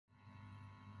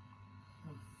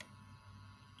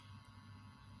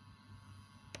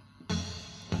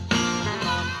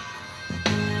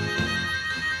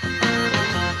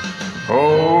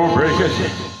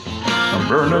it, and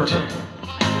burn it,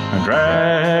 and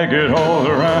drag it all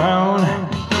around,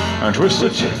 and twist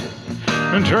it,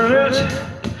 and turn it,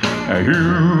 and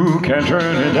you can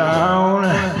turn it down.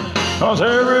 'Cause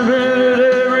every minute,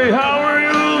 every hour,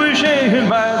 you'll be shaken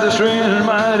by the strength and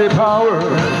mighty power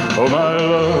of my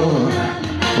love.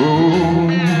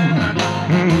 Ooh,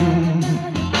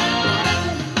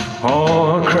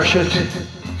 Oh, crush it,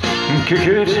 and kick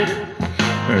it,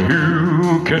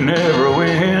 you can never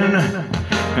win.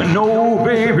 And no,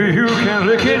 baby, you can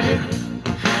lick it,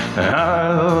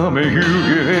 I'll make you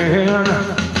give in.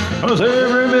 'Cause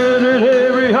every minute,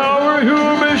 every hour,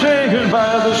 you'll be shaken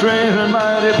by the strength and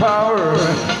mighty power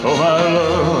of my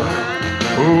love.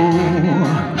 Ooh,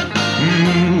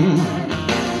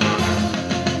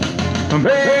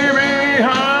 Baby,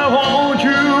 I want you,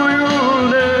 you'll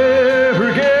never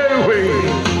get away.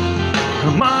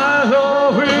 My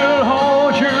love will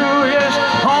haunt you, yes,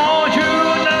 haunt you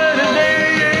night and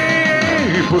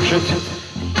day. Push it,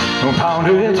 pound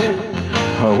it,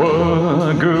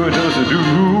 what good does it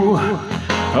do?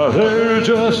 There's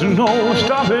just no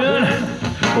stopping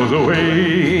the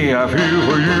way I feel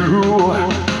for you.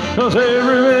 'Cause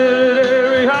every minute,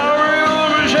 every hour,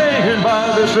 you'll be shaken by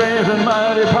the strength and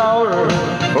mighty power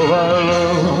of our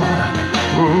love.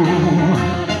 Ooh,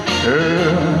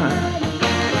 yeah.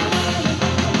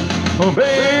 Oh,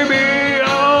 baby, I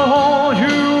want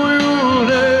you, you'll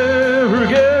never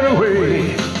get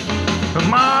away.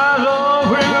 My love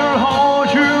will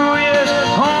haunt you, yes,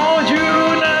 haunt you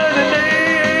night and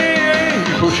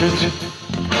day. Push it,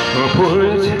 pull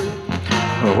it,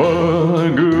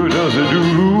 what good does it do?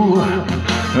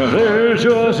 There's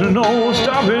just no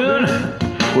stopping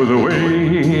with the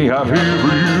way I feel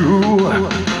for you.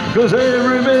 'Cause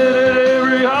every minute,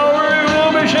 every hour,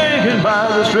 you'll be shaken by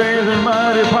the strength and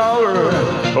mighty power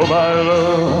of my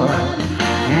love.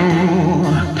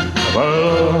 My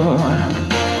love.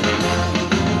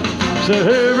 Said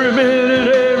every minute,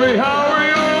 every hour,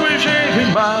 you'll be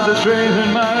shaken by the strength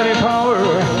and mighty power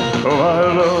of my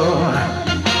love.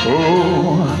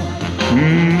 Oh,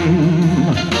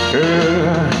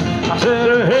 yeah. I said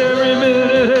every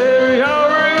minute, every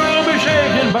hour, you'll be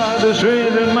shaken by the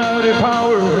strength and mighty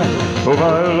power of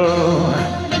my love,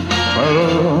 my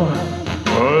love,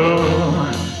 my love.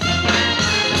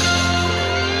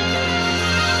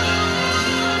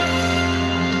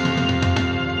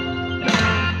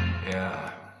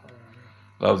 Yeah,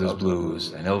 love this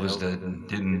blues, and Elvis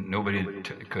didn't nobody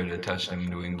could have touched him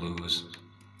doing blues.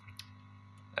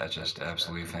 That's just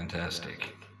absolutely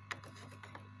fantastic.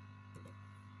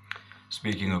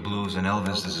 Speaking of blues and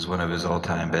Elvis, this is one of his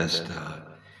all-time best.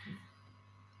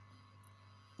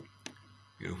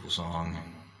 Beautiful song.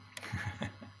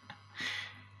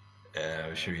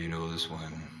 I'm sure you know this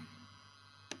one.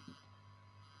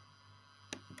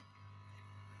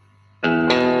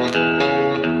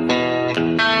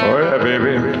 Oh yeah,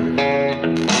 baby.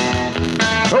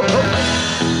 Oh, oh.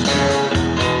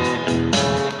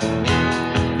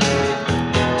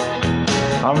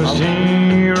 I'm a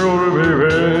 16-year-old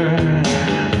baby.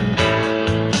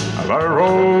 I gotta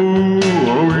roll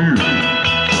you.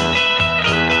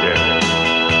 Yeah.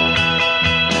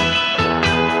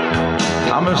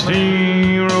 I'm a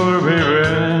 16-year-old baby.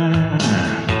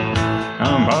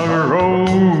 I'm about to roll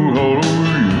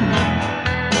you.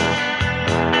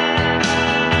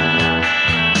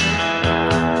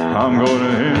 I'm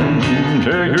gonna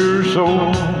take your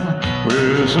soul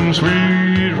with some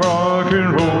sweet rock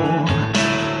and roll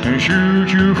and shoot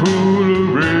you full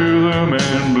of rhythm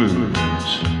and blues.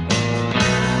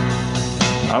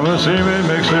 I'm a cement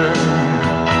mixer,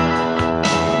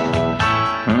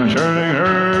 turning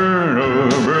her to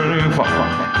a burning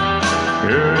fire.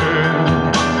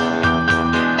 Yeah.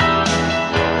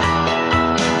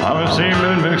 I'm a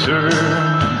cement mixer,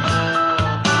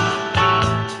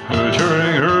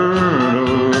 turning her to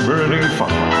a burning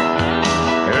fire.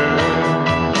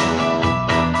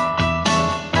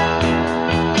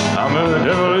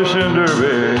 Demolition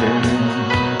derby,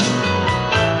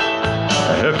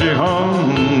 a hefty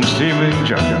hum, steaming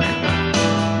junction.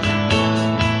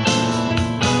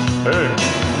 Hey,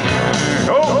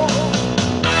 go!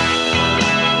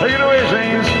 Take it away,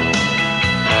 James.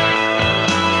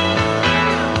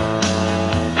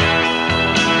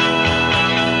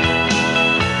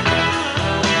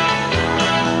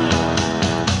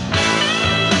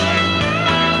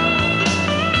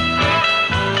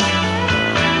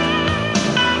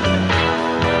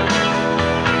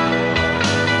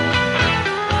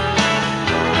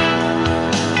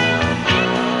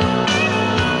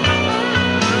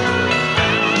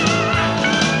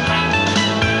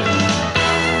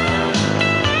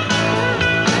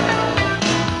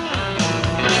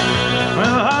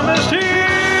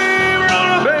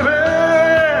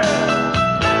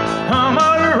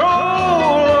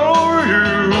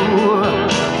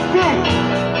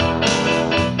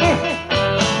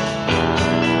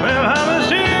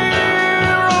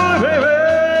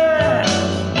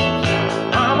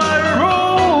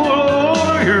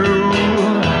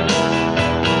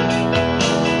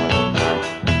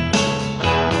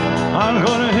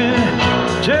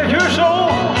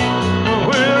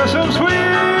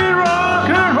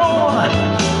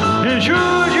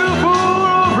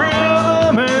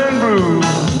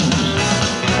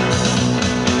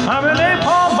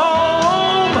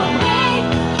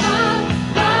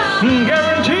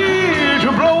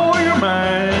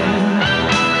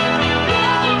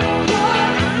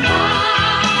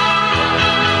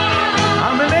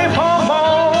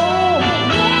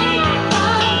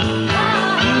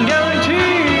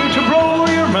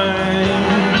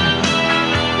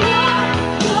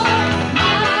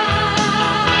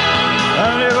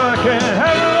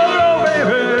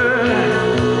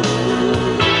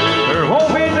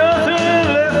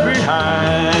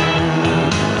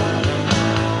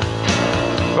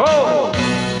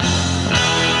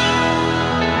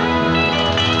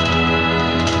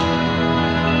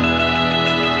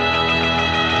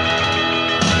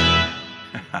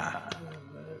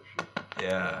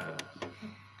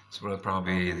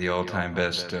 probably the all-time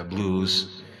best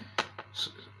blues,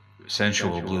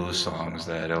 sensual blues songs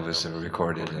that Elvis ever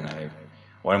recorded, and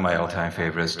one of my all-time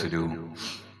favorites to do.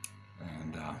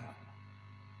 And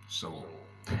so,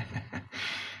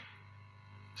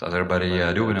 how's everybody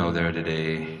doing out there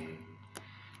today?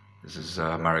 This is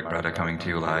Marektastic coming to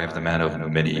you live, the man of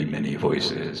many, many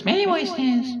voices. Many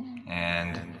voices.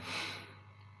 And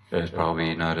there's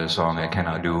probably not a song I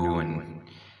cannot do, and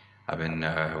I've been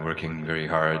working very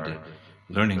hard,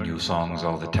 learning new songs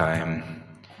all the time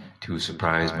to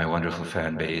surprise my wonderful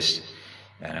fan base.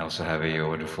 And I also have a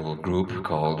wonderful group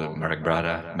called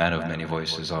Marektastic, Man of Many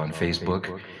Voices, on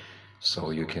Facebook.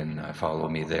 So you can follow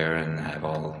me there and have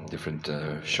all different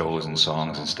shows and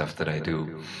songs and stuff that I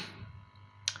do.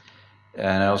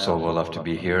 And I also would love to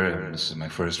be here. And this is my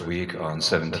first week on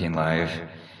 17 Live,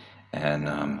 and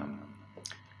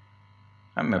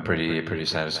I'm pretty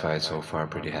satisfied so far,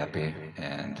 pretty happy.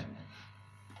 And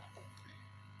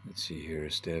let's see here,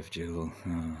 Steph, Jill.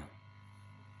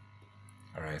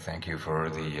 All right, thank you for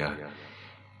the,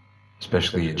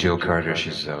 especially Jill Carter.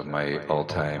 She's my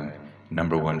all-time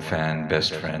 #1 fan,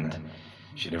 best friend.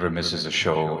 She never misses a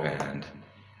show, and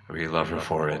I really love her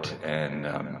for it. And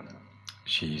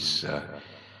she's,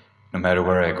 no matter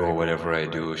where I go, whatever I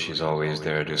do, she's always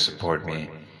there to support me.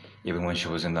 Even when she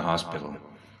was in the hospital,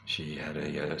 she had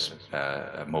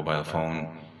a mobile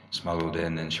phone smuggled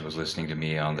in, and she was listening to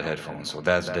me on the headphones. So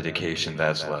that's dedication,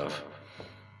 that's love.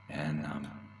 And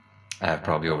I have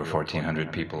probably over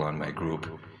 1,400 people on my group,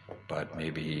 but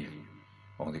maybe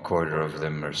only a quarter of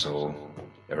them or so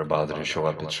ever bother to show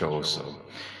up at shows. So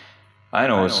I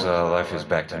know it's, life is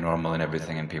back to normal and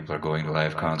everything, and people are going to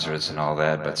live concerts and all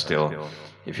that, but still,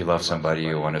 if you love somebody,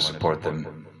 you want to support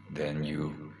them, then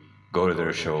you go to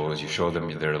their shows, you show them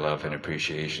their love and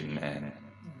appreciation, and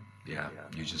yeah,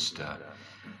 you just,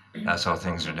 that's how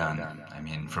things are done. I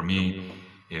mean, for me,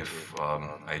 if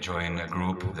I join a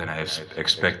group, then I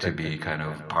expect to be kind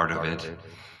of part of it,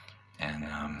 and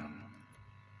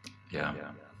yeah.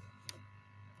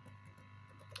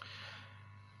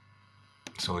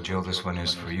 So Jill, this one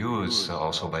is for you. It's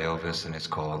also by Elvis, and it's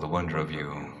called The Wonder of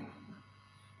You.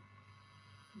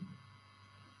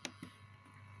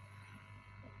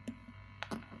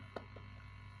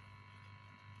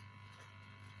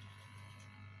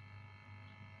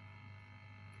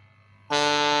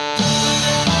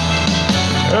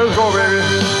 Let's go, baby.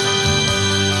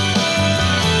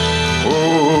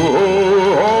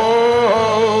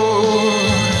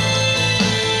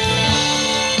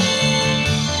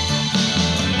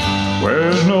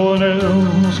 When no one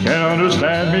else can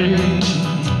understand me,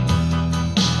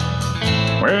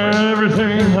 when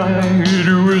everything I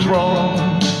do is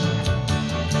wrong,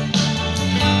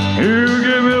 you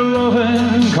give me love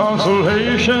and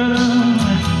consolation.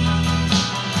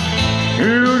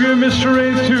 You give me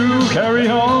strength to carry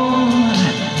on,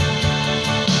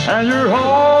 and you're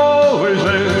always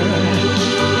there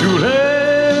to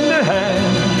lend a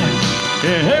hand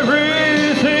in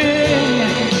everything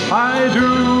I do.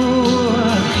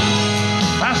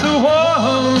 That's the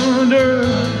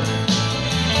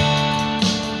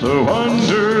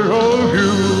wonder of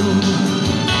you.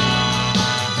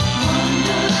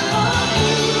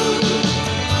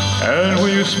 And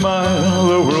when you smile,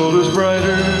 the world is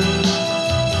brighter.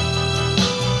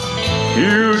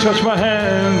 You touch my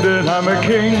hand and I'm a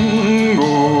king.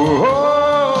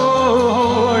 Oh,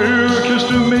 your kiss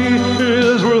to me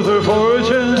is worth a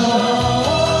fortune.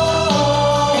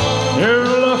 Your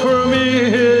love for me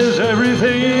is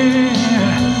everything.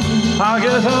 I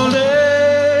guess I'll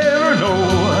never know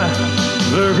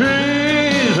the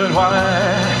reason why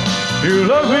you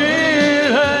love me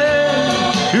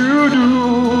as you do.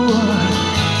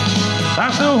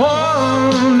 That's the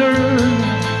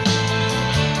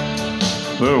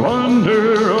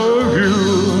wonder of you.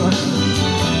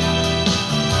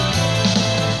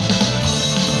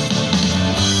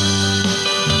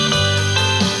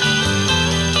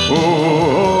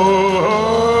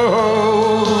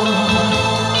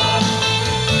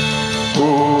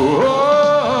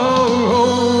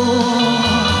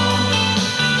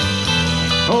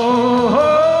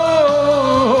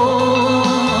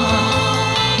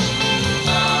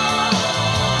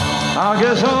 I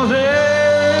guess I'll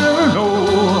never know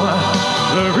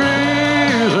the reason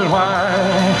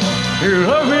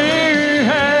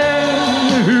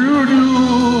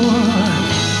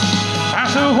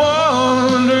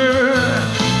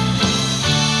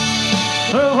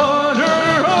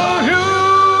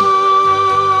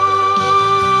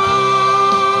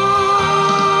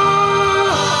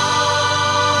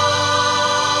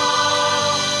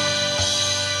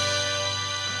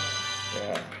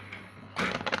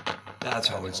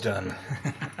it's done.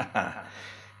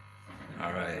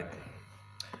 All right.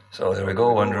 So there we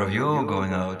go. One review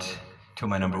going out to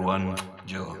my number one,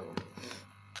 Jill.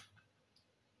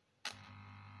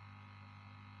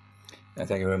 And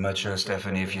thank you very much,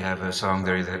 Stephanie. If you have a song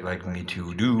there that you'd like me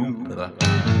to do.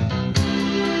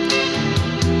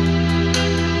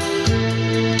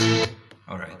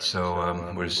 All right.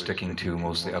 So we're sticking to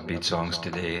mostly upbeat songs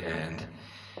today, and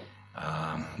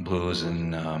blues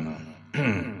and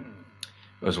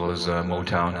as well as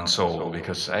Motown and soul,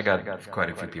 because I got quite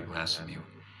a few people asking me,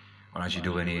 why don't you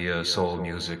do any soul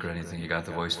music or anything? You got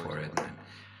the voice for it. And,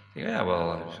 yeah,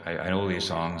 well, I know these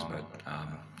songs, but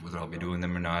whether I'll be doing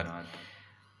them or not,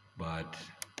 but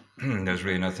there's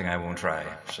really nothing I won't try.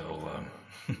 So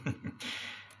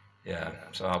yeah,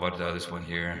 so how about this one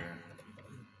here?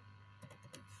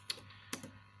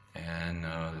 And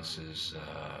this is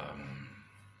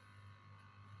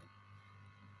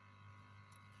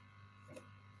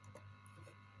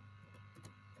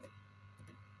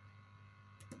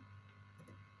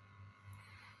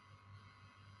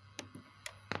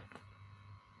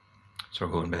so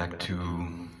we're going back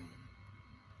to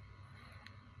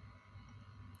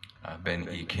Ben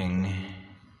E. King.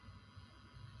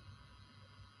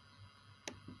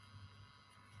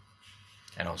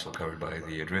 And also covered by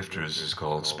the Drifters, is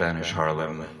called Spanish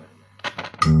Harlem.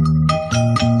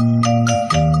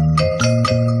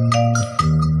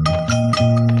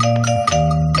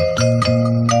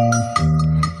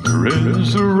 There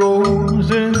is a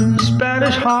rose in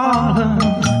Spanish Harlem,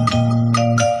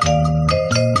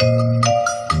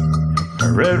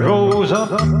 a red rose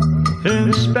up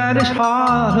in Spanish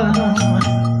Harlem.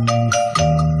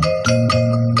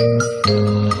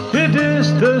 It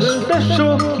is the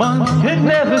special one, it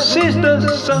never sees the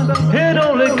sun. It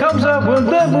only comes out when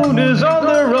the moon is on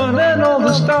the run and all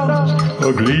the stars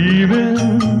are gleaming.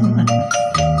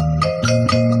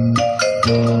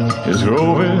 It's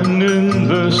growing in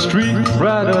the street,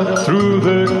 right up through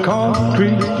the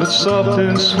concrete, but soft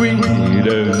and sweet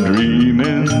and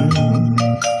dreaming.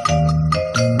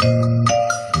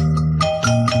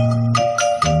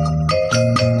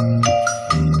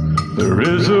 There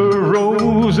is a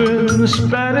rose in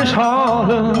Spanish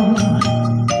Harlem,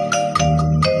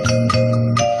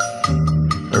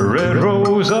 a red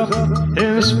rose up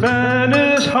in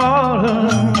Spanish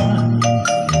Harlem,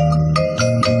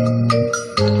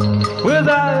 with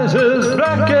eyes as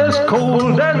black as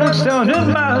coal that looks down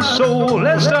in my soul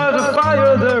and start a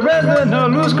fire there, and then I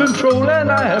lose control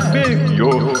and I beg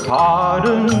your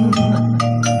pardon.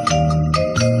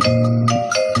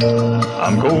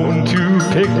 I'm going to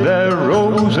pick that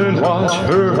rose and watch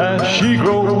her as she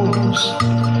grows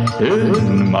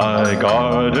in my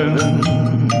garden.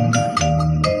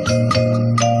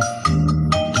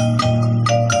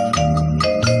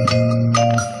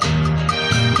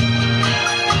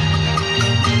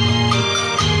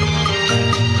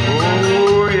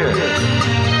 Oh yeah.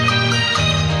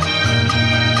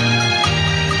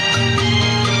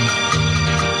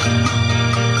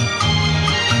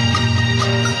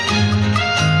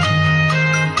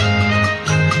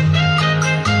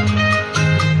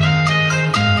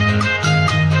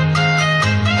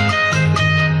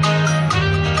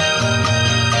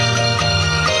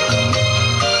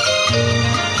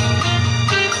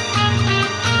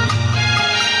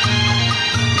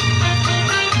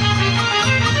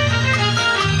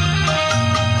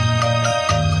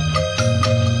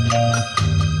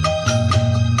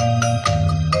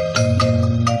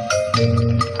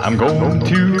 I'm going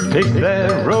to pick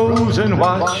that rose and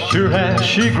watch her as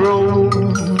she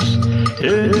grows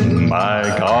in my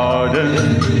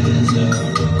garden.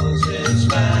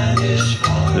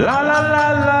 La la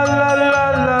la la la la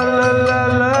la la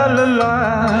la la la.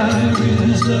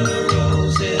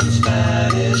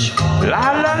 La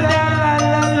la la la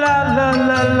la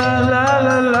la la la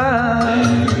la la.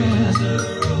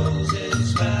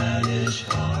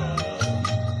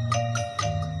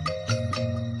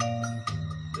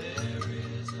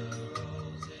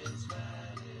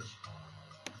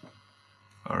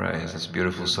 All right, it's a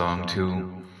beautiful song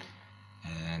too,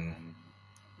 and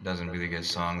doesn't really get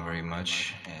sung very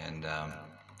much. And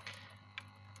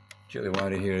really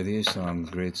want to hear these songs.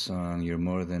 Great song, "You're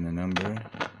More Than a Number,"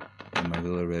 in my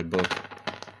little red book.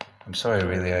 I'm sorry,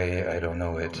 really, I don't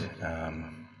know it.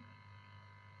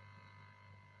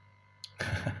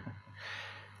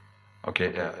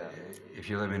 Okay, if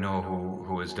you let me know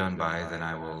who it's done by, then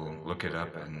I will look it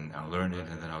up and I'll learn it,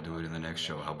 and then I'll do it in the next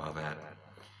show. How about that?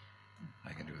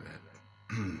 I can do that.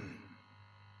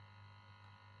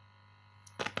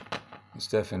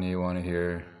 Stephanie, you want to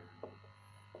hear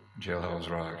Jailhouse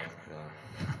Rock?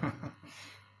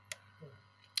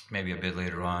 maybe a bit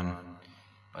later on.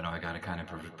 But I gotta kind of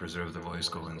preserve the voice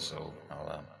going, so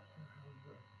I'll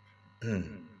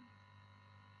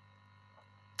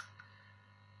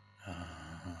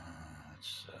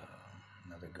it's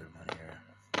another good one here.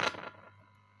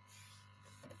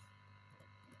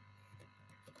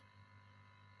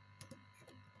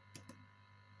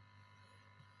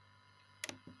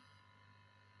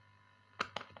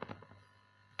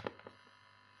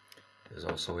 There's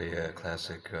also a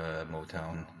classic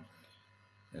Motown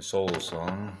soul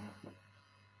song,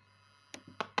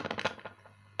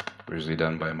 originally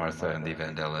done by Martha and the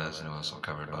Vandellas, and also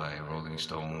covered by Rolling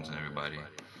Stones and everybody.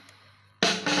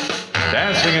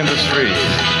 Dancing in the street.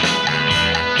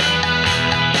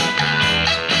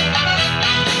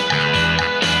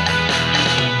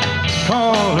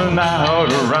 Calling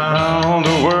out around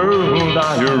the world,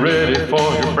 are you ready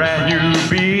for your brand new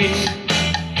beat?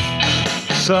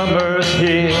 Summer's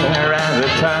here and the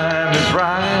time is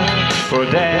right for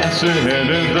dancing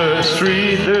in the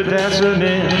street. They're dancing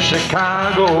in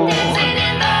Chicago,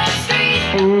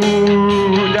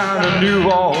 ooh, down in New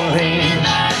Orleans,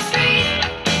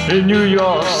 in New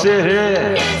York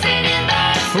City.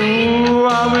 Ooh,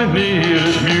 all we need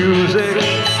is music,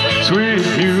 sweet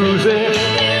music.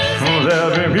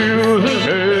 There'll be music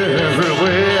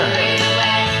everywhere.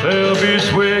 There'll be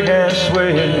swing and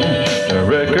swaying, the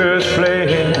records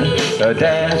playing,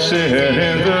 dancing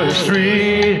in the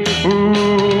street.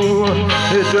 Ooh,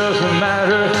 it doesn't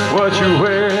matter what you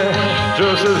wear,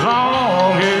 just as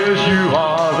long as you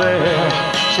are there.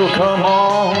 So come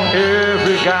on,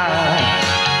 every guy,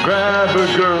 grab a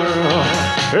girl.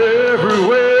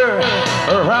 Everywhere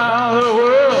around the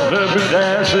world, they'll be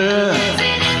dancing,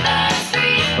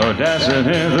 dancing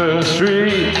in the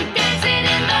street.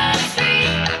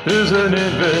 There's an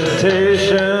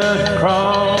invitation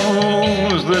across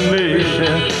the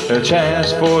nation, a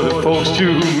chance for the folks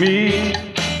to meet.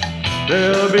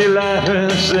 They'll be laughing,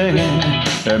 singing,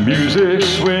 and music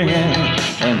swinging,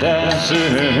 and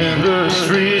dancing in the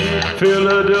street.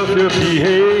 Philadelphia,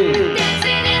 PA,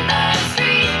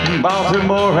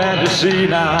 Baltimore, and DC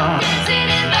now.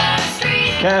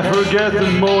 Can't forget the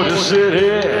Motor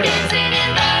City.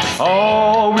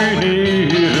 All we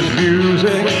need is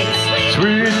music,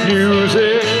 sweet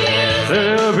music.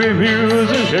 There'll be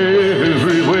music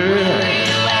everywhere.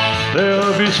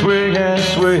 There'll be swing and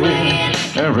sway,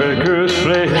 and records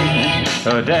playing,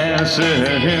 dancing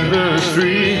in the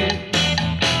street.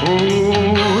 Ooh,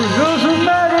 it doesn't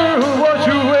matter what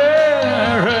you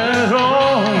wear, as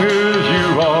long as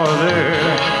you are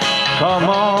there. Come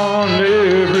on,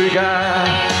 every guy,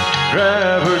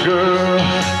 grab a girl.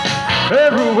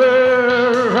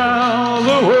 Everywhere around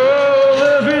the world,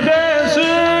 they'll be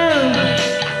dancing,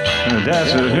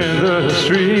 dancing in the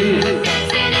street.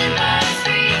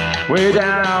 Way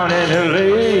down in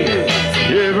LA,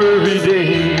 every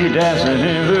day, dancing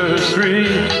in the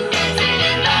street.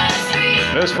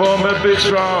 Let's form a big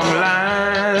strong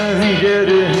line, get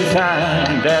in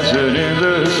time, dancing in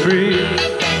the street.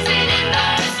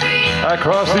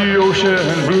 Across the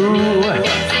ocean blue,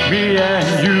 me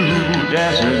and you,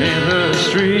 dancing in the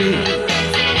street.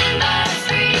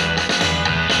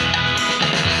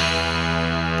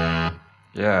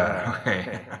 Yeah,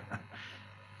 okay.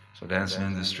 So dancing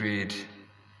in the street,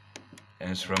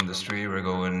 and it's from the street we're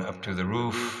going up to the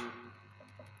roof.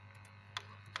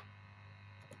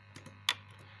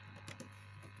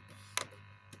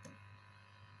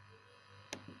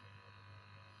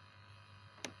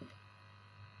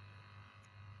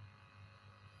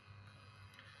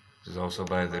 This is also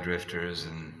by the Drifters,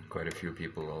 and quite a few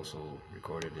people also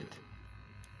recorded it.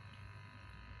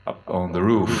 Up on the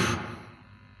roof.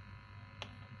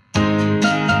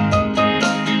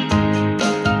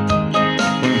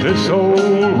 When this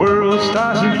whole world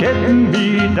starts getting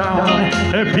me down,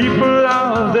 and people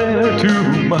out there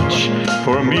too much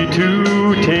for me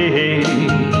to take,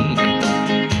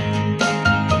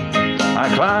 I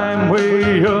climb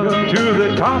way up to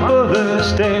the top of the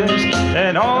stairs,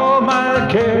 and all my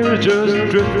cares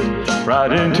just drift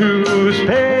right into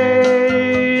space.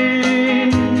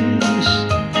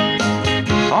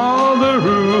 On the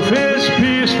roof it's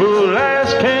peaceful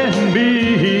as can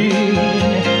be,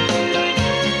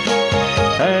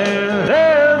 and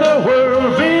there the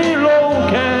world below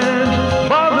can't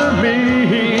bother me.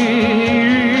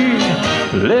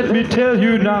 Let me tell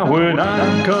you now, when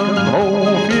I come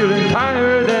home feeling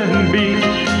tired and beat,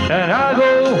 and I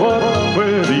go up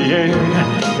where the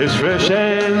air is fresh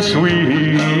and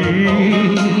sweet,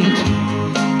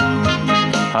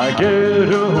 I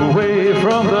get away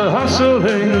from the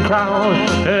hustling crowd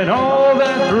and all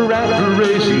that rat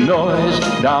race noise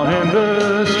down in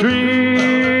the street.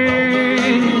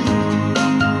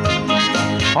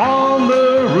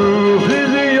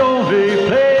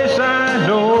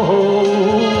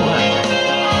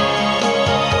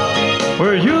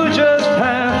 where you just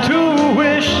have to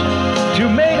wish to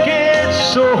make it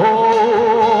so.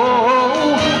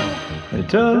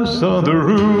 Dust on the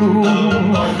roof.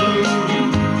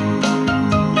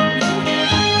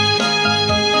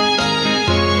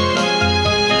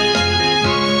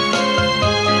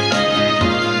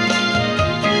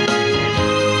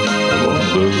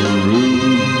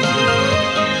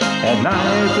 At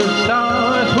night the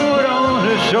stars put on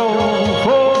a show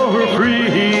for free.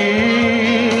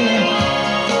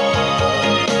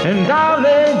 And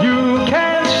darling, you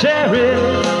can share it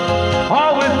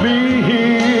all with me.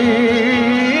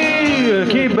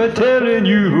 Keep a telling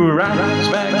you right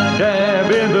smack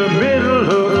dab in the middle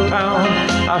of town,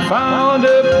 I found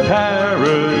a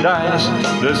paradise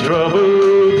that's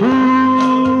trouble-proof.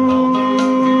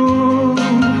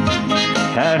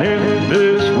 And if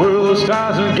this world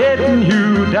starts getting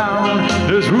you down,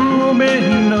 there's room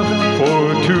enough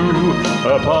for two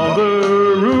upon the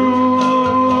roof.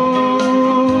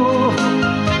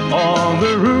 On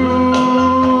the roof.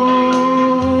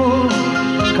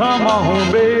 Come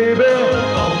on, baby.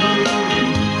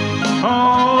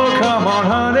 Oh, come on,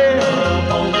 honey.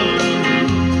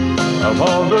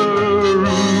 Upon the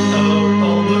roof.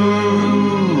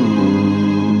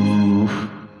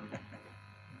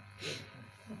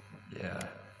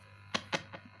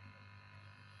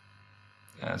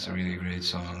 That's a really great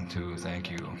song too, thank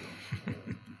you.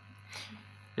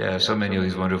 Yeah, so many of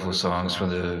these wonderful songs from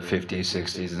the 50s,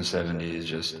 60s, and 70s,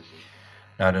 just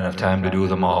not enough time to do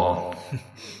them all.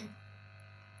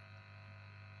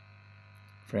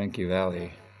 Frankie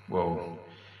Valli, whoa.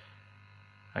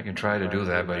 I can try to do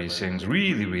that, but he sings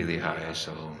really, really high,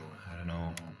 so I don't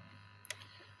know.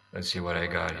 Let's see what I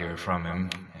got here from him.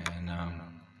 And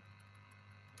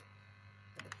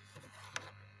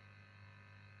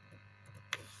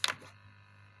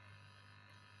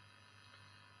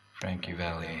Frankie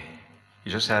Valli. He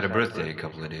just had a birthday a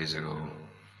couple of days ago,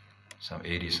 some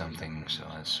 80-something, so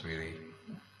that's really,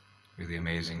 really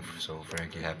amazing. So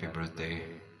Frankie, happy birthday.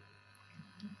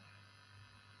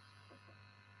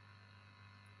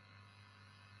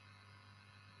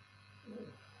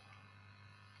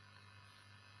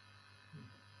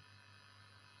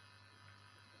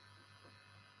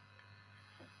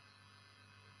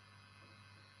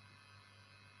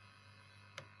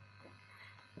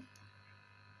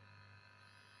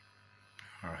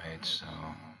 All right, so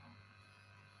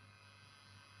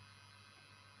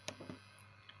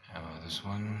how about this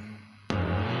one?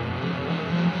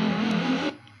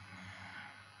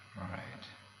 All right.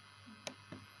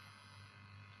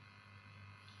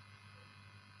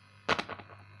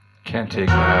 Can't take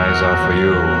my eyes off of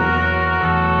you.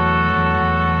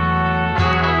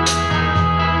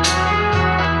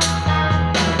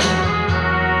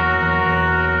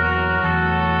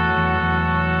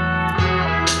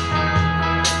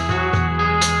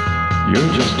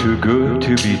 You're just too good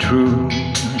to be true.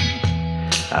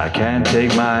 I can't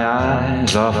take my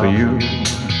eyes off of you.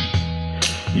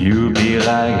 You be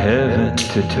like heaven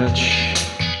to touch.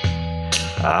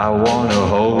 I wanna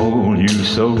hold you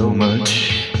so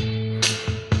much.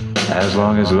 As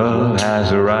long as love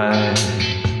has arrived,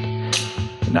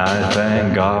 and I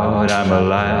thank God I'm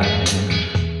alive.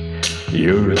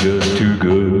 You're just too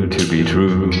good to be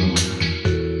true.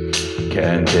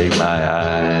 Can't take my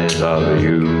eyes off of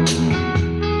you.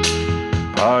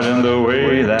 Pardon the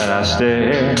way that I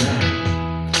stare.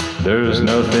 There's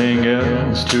nothing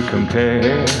else to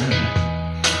compare.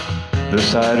 The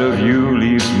sight of you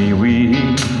leaves me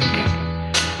weak.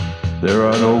 There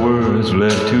are no words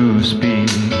left to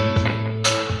speak.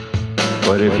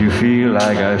 But if you feel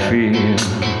like I feel,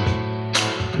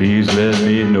 please let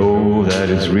me know that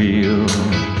it's real.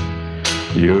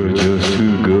 You're just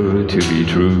too good to be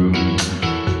true.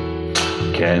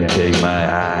 Can't take my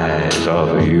eyes off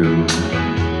of you.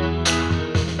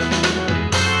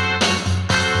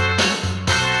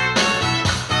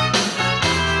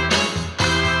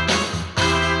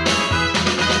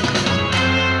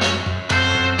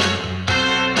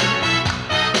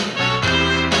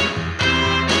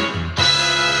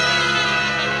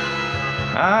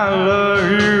 I love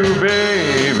you,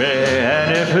 baby,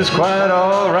 and if it's quite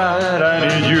alright, I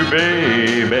need you,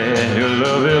 baby. Your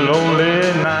lovely, lonely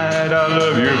night, I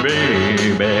love you,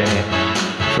 baby.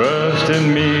 Trust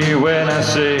in me when I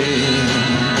say,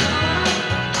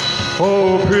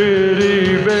 oh,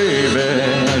 pretty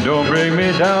baby, don't bring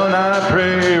me down, I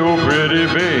pray. Oh, pretty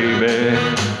baby,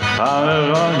 I'll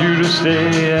allow you to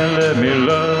stay and let me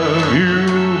love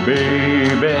you,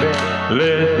 baby.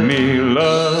 Let me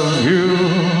love you.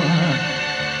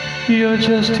 You're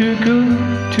just too good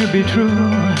to be true.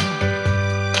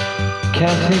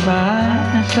 Can't take my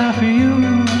eyes off of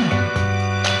you.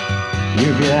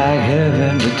 You'd be like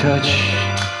heaven to touch.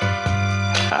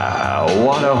 I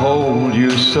wanna hold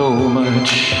you so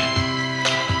much.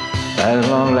 At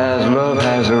long last love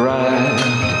has arrived,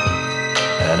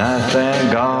 and I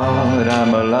thank God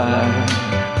I'm alive.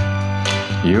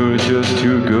 You're just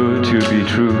too good to be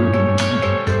true.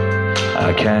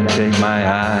 I can't take my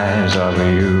eyes off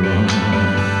of you.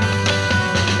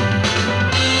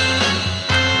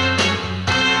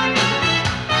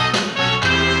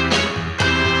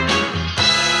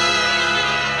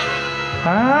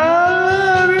 I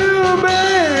love you,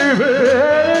 baby.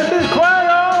 It's quite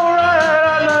alright.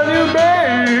 I love you,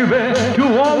 baby. To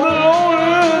warm the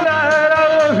lonely night, I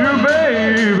love you,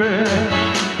 baby.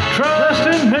 Trust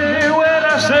in me when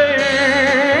I say,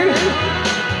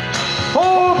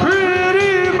 oh,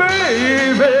 pretty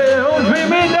baby. Oh, bring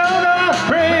me down, I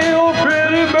pray, oh,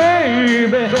 pretty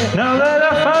baby. Now that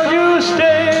I found you,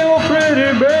 stay, oh,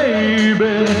 pretty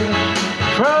baby.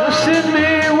 Trust in me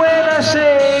when I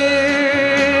say,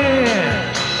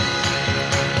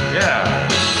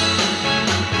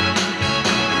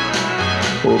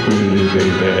 oh, pretty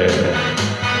baby,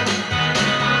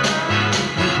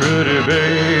 pretty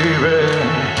baby,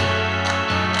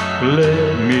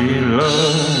 let me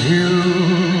love you.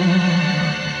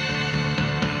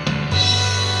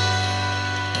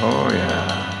 Oh yeah.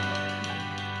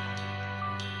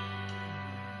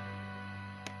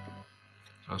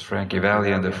 So it's Frankie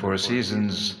Valli and the Four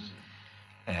Seasons,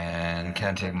 and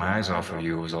Can't Take My Eyes Off of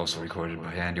You was also recorded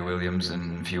by Andy Williams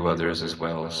and a few others as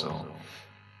well, so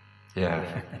yeah.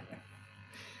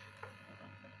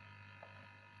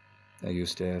 Thank you,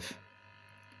 Steph.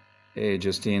 Hey,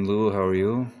 Justine Lou, how are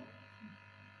you?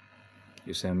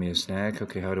 You sent me a snack?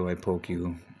 Okay, how do I poke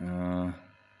you?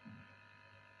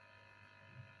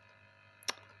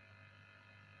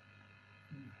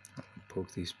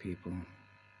 Poke these people.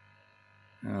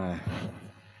 I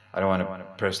don't want to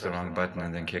press the wrong button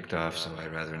and then kicked off, so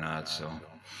I'd rather not, so.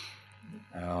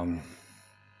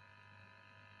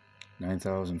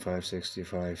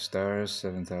 9,565 stars,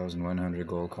 7,100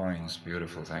 gold coins.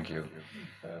 Beautiful, thank you.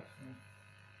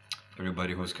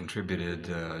 Everybody who's contributed,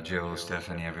 Jill,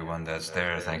 Stephanie, everyone that's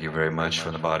there, thank you very much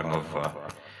from the bottom of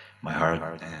my heart.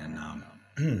 And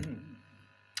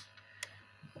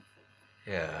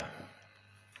yeah,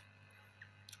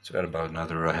 it's got about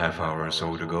another half hour or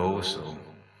so to go. So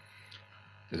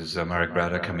this is Marek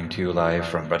Brada coming to you live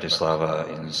from Bratislava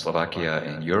in Slovakia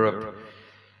in Europe.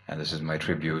 And this is my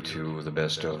tribute to the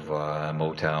best of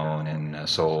Motown and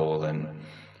soul and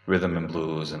rhythm and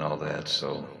blues and all that.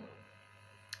 So,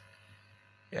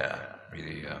 yeah,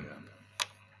 really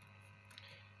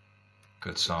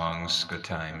good songs, good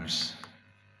times.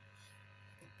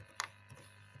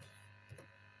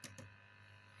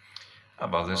 How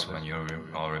about this one? You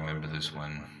all remember this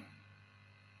one?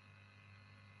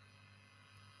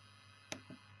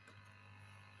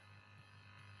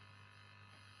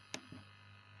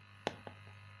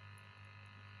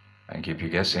 I can keep you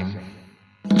guessing.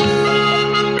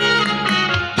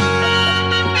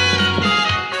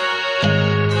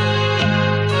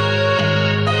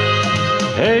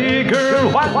 Hey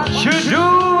girl, what you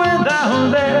doing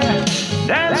down there?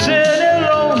 Dancing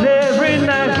alone every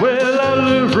night. Well, I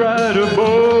live right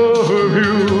above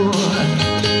you.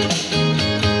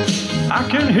 I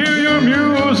can hear your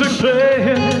music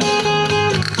playing.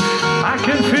 I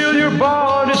can feel your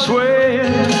body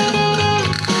swaying.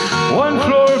 One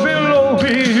floor below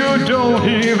me, you don't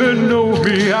even know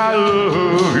me, I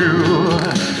love you.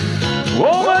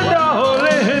 Oh my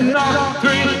darling, knock 3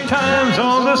 times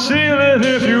on the ceiling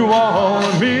if you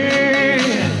want me.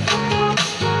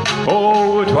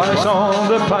 Oh, twice on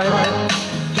the pipe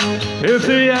if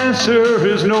the answer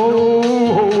is no.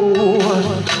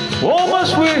 Oh my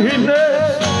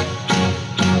sweetness,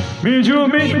 means you'll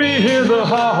meet me in the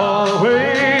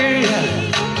hallway.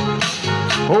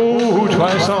 Oh,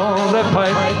 twice on that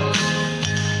pipe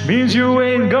means you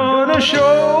ain't gonna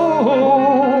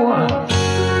show.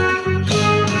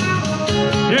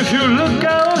 If you look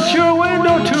out your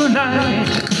window tonight,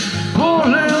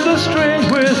 pulling the string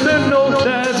with the note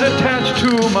that's attached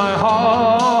to my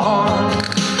heart.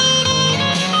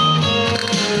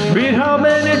 Read how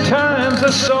many times I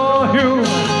saw you,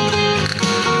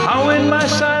 how in my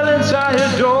silence I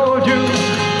adored you,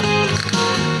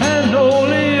 and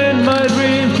only in my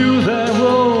dreams do that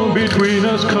road between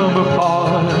us come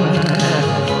apart.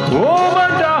 Oh my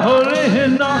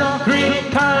darling, knock 3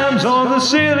 times on the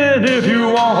ceiling if you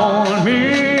want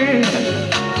me.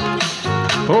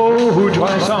 Oh,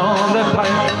 twice on that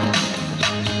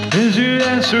pipe, is the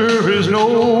answer is no.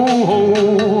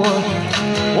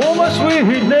 Oh my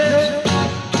sweetness,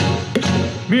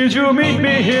 means you'll meet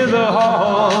me in the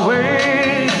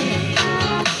hallway.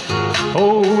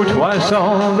 Oh, twice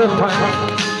on the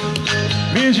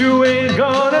pike means you ain't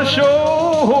gonna show.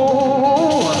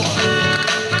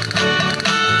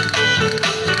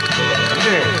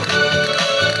 Yeah.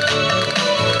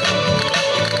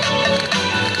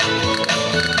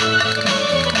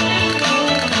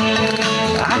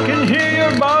 I can hear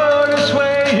your body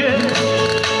swaying,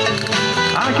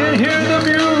 I can hear the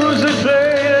music playing.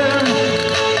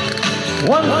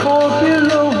 1 floor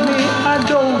below me, I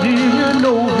don't even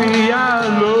know me, I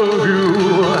love you.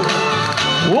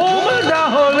 Woman,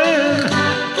 darling,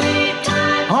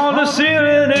 on the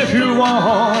ceiling if you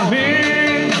want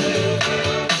me.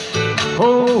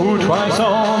 Oh, twice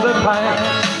on the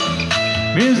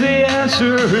pipe means the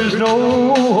answer is no.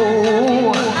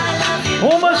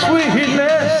 Oh, my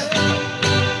sweetness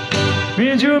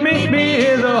means you meet me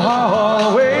in the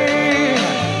hallway.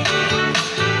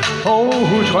 Oh,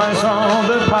 twice on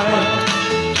the pipe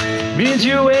means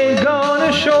you ain't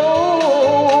gonna show.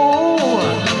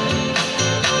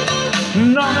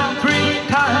 Not 3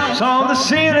 times on the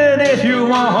ceiling if you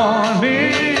want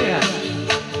me.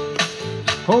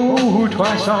 Oh,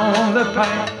 twice on the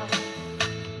pipe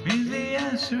means the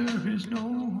answer is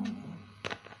no.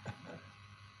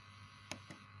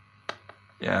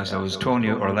 Yeah, so it was Tony,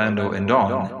 Orlando, and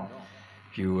Dawn.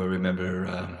 If you remember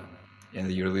in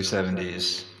the early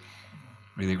 70s.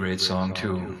 Really great song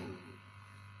too.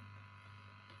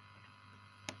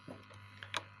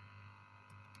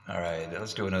 Alright,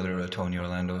 let's do another Tony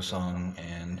Orlando song,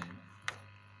 and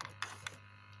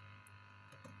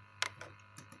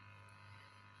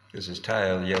this is Tie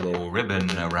a Yellow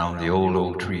Ribbon Around the Old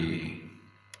Oak Tree.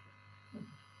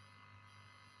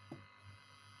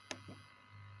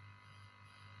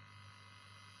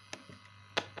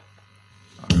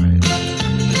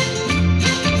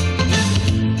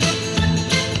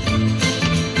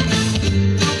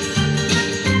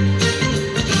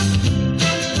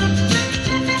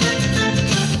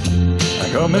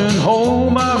 Coming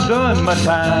home, I've done my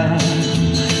time.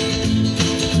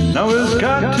 Now it's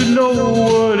got to know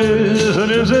what is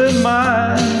and isn't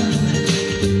mine.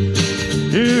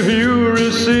 If you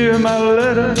receive my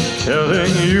letter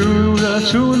telling you I'll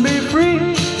soon be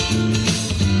free,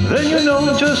 then you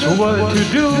know just what to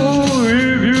do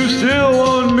if you still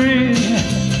want me.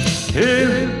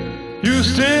 If you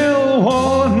still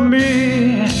want me.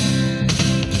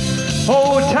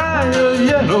 Oh, tie a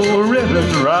yellow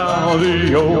ribbon round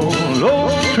the old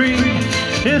oak tree.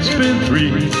 It's been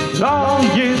 3 long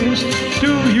years.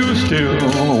 Do you still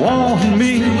want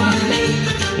me?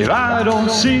 If I don't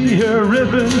see a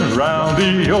ribbon round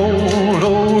the old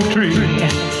oak tree,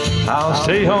 I'll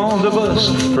stay on the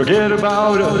bus, forget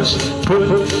about us,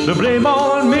 put the blame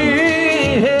on me.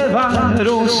 If I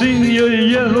don't see a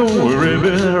yellow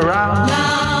ribbon around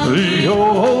the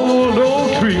old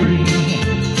oak tree.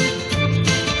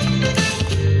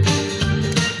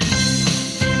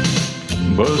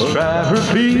 Bus driver,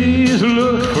 please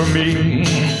look for me,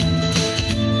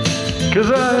 'cause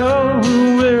I owe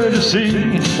where to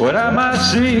see what I might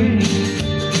see.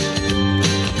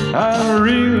 I'm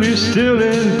really still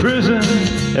in prison,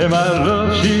 and my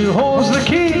love, she holds the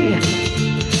key.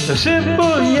 A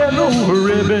simple yellow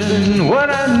ribbon, what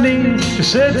I need to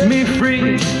set me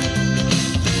free.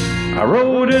 I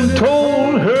wrote and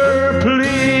told her,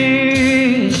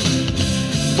 please,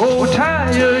 oh,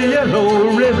 tie a yellow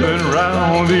ribbon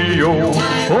round the old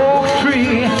oak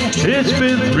tree. It's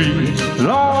been 3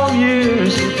 long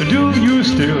years. Do you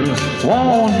still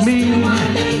want me?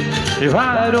 If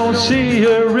I don't see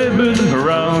a ribbon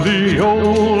around the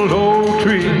old oak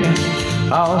tree,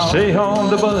 I'll stay on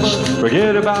the bus,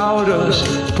 forget about us,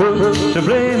 put the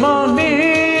blame on me.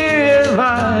 If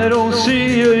I don't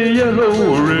see a yellow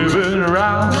ribbon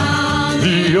around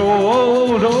the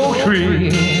old oak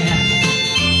tree.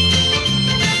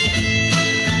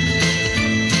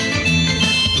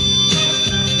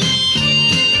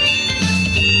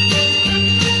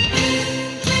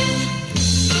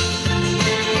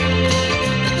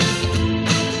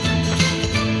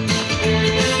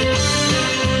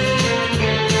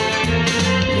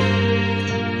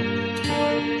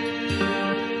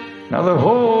 Now the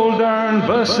whole darn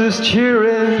bus is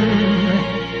cheering,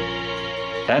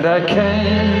 and I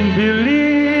can't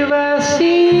believe I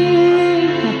see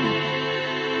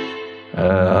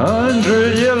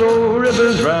 100 yellow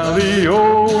ribbons round the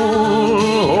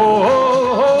old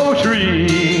tree.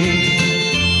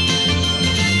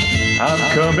 I'm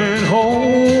coming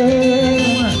home.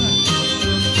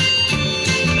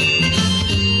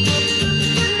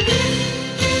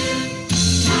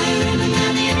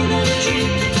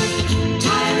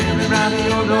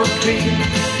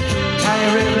 Tree. tie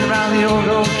a ribbon around the old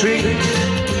oak tree.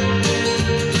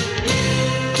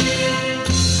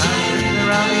 Tie a ribbon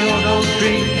around the old oak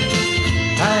tree.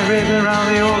 Tie a ribbon around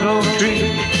the old oak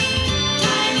tree.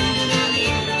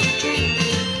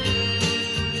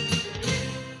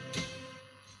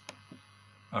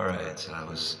 All right, so that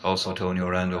was also Tony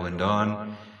Orlando and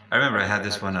Dawn. I remember I had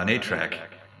this one on 8-track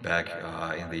back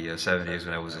in the 70s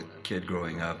when I was a kid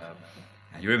growing up.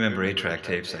 And you remember 8-track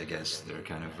tapes, I guess. They're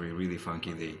kind of really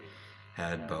funky. They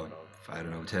had about, I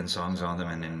don't know, 10 songs on them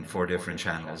and in 4 different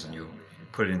channels. And you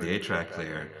put it in the 8-track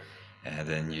player, and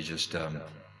then you just,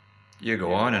 you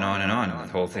go on and on and on. And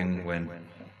the whole thing went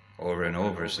over and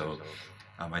over. So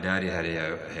my daddy had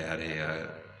a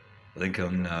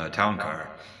Lincoln Town Car.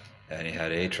 And he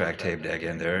had an 8-track tape deck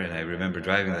in there, and I remember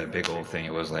driving that big old thing.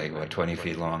 It was like, what, 20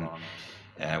 feet long,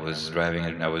 and I was driving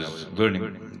it, and I was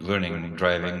learning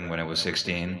driving when I was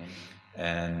 16,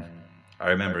 and I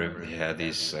remember he had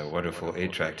these wonderful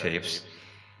 8-track tapes,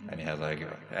 and he had like,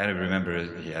 and I remember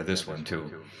he had this one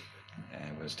too, and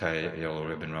it was tied a yellow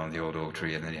ribbon around the old oak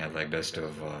tree, and then he had like best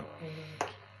of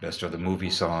the movie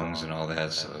songs and all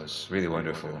that, so it was really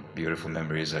wonderful, beautiful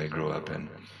memories I grew up in.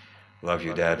 Love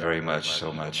you, Dad, very much,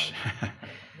 so much.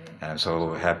 And I'm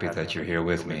so happy that you're here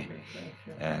with me.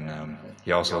 And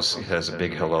he also says a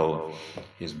big hello.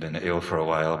 He's been ill for a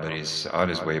while, but he's on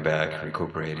his way back,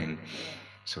 recuperating.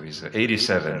 So he's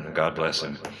 87, God bless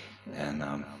him. And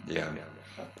yeah,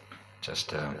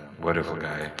 just a wonderful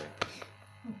guy.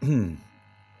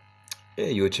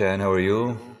 Hey, Yu-chan, how are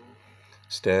you?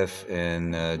 Steph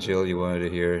and Jill, you wanted to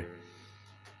hear...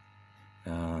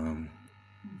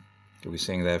 we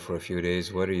sing that for a few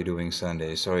days. What are you doing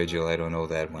Sunday? Sorry, Jill, I don't know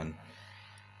that one.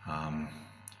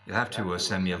 You'll have to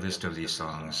send me a list of these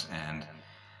songs, and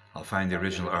I'll find the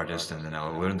original artist, and then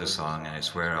I'll learn the song, and I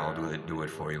swear I'll do it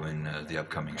for you in the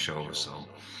upcoming show. So,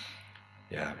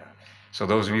 yeah. So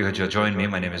those of you who just joined me,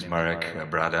 my name is Marek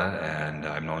Brada, and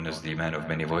I'm known as the Man of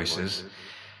Many Voices,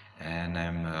 and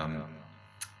I'm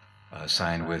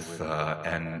signed with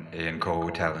A&Co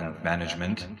Talent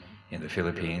Management in the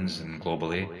Philippines and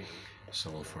globally.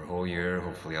 So for a whole year,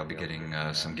 hopefully I'll be getting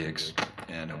some gigs,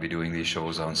 and I'll be doing these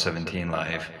shows on 17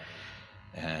 Live.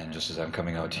 And just as I'm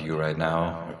coming out to you right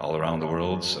now, all around the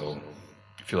world, so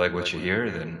if you like what you hear,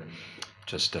 then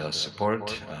just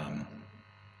support.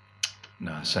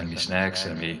 Send me snacks,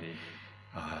 send me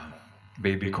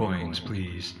baby coins,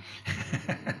 please.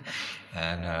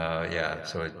 And yeah,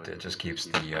 so it just keeps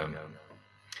the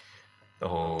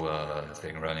whole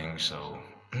thing running, so...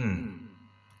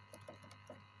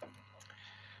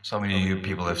 So many of you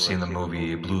people have seen the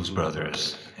movie Blues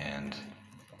Brothers, and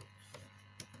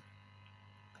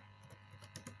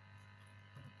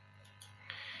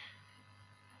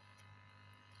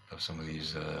of some of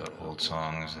these old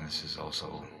songs, and this is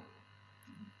also,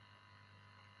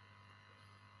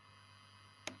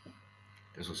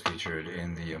 this was featured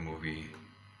in the movie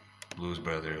Blues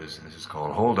Brothers, and this is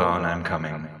called Hold On, I'm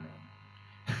Coming.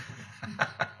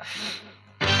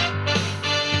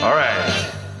 All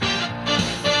right.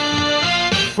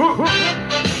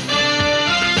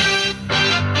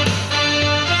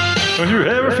 Don't you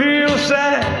ever feel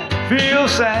sad,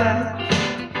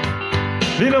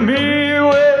 lean on me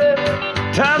when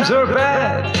times are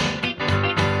bad,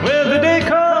 when the day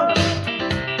comes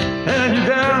and you're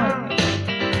down,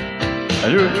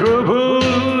 and your troubles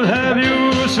have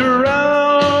you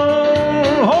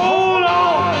surround. Hold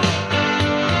on,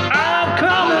 I'm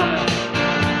coming.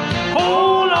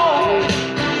 Hold on,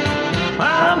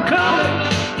 I'm coming.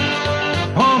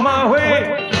 On my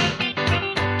way,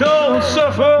 don't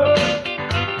suffer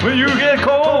when you get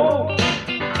cold.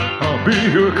 I'll be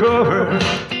your cover.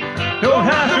 Don't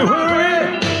have to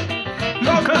hurry,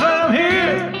 no, 'cause I'm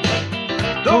here.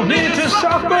 Don't need to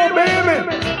suffer, baby,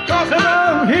 'cause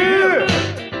I'm here.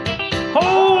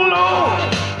 Hold on,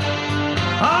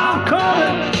 I'm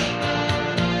coming.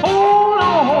 Hold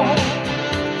on,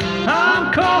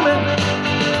 I'm coming.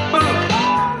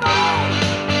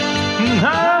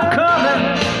 I'm coming.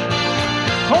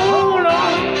 Hold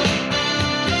on,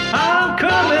 I'm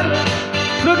coming.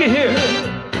 Look at here,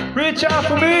 reach out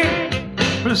for me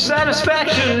for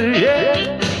satisfaction,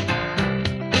 yeah.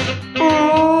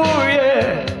 Ooh,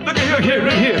 yeah. Look at here,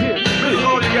 look here. This is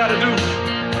all you gotta do.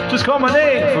 Just call my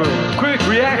name for a quick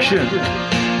reaction.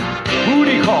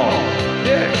 Booty call.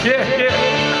 Yeah, yeah, yeah.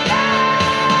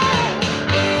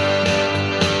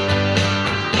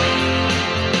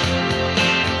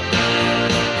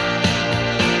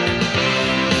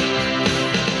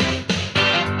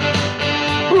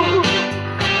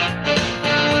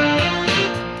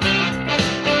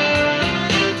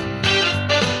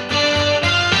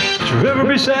 Ever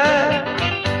be sad,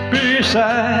 be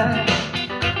side.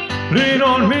 Lean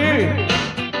on me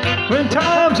when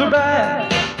times are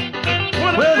bad.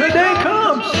 When the day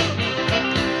comes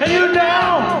and you're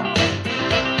down,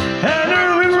 and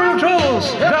the river of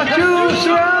troubles that you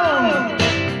surround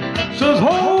says,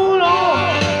 hold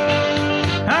on,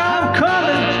 I'm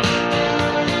coming.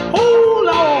 Hold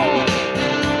on,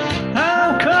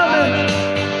 I'm coming.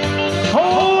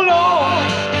 Hold on,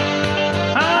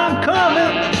 I'm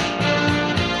coming.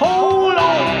 Hold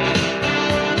on,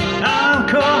 I'm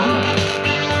coming.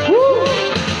 Woo!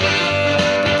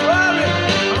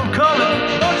 I'm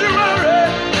coming. Don't you worry.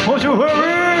 Don't you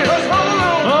worry. Just hold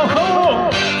on. Oh, come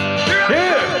on.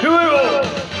 Here we go.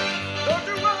 Don't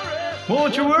you worry.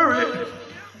 Won't you worry?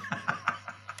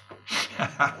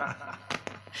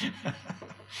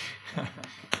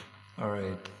 All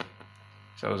right.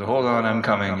 So it was a hold on, I'm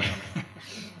coming.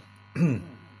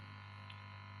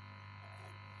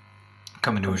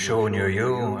 Coming to a show near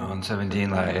you on 17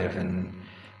 Live, and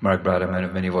Mark brought a man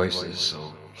of many voices.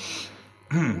 So,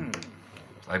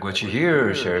 like what you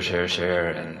hear, share, share,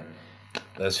 share, and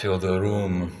let's fill the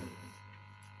room.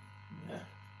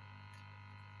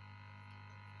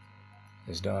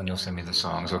 It's done. You'll send me the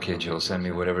songs. Okay, Jill, send me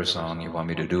whatever song you want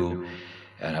me to do,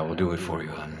 and I will do it for you,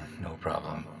 hon. No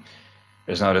problem.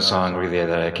 There's not a song really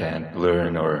that I can't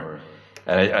learn, or...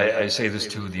 And I say this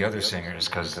to the other singers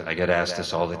because I get asked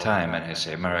this all the time, and I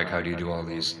say, Marek, how do you do all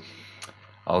these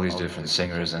different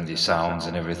singers and these sounds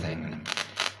and everything? And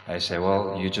I say,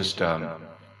 well, you just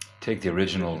take the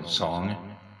original song,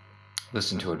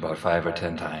 listen to it about 5 or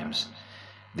 10 times,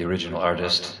 the original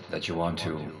artist that you want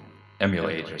to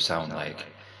emulate or sound like,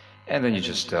 and then you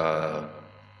just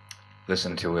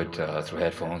listen to it through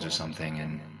headphones or something,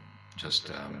 and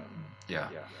just yeah,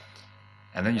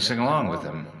 and then you sing along with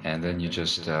them, and then you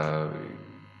just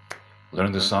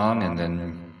learn the song, and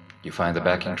then you find the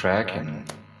backing track,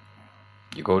 and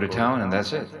you go to town, and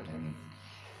that's it. And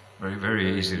very,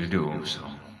 very easy to do. So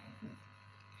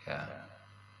yeah,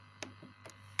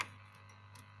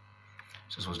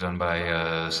 this was done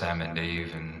by Sam and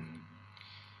Dave, and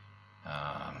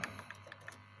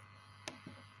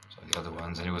so the other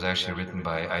ones, and it was actually written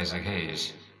by Isaac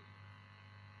Hayes.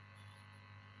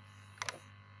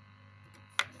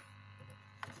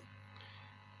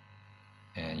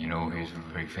 And you know, he's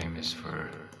very famous for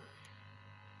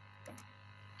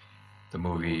the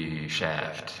movie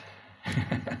Shaft.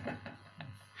 And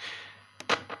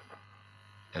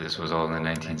this was all in the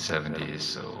 1970s,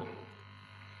 so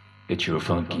get your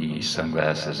funky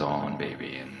sunglasses on,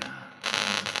 baby, and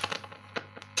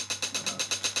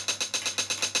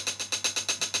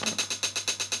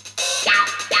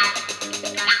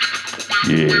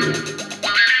yeah.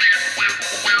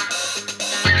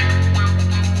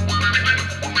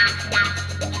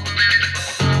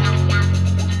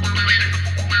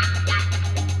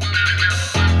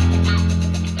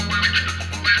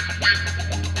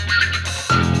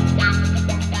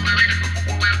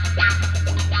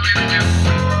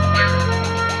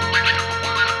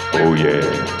 Oh yeah.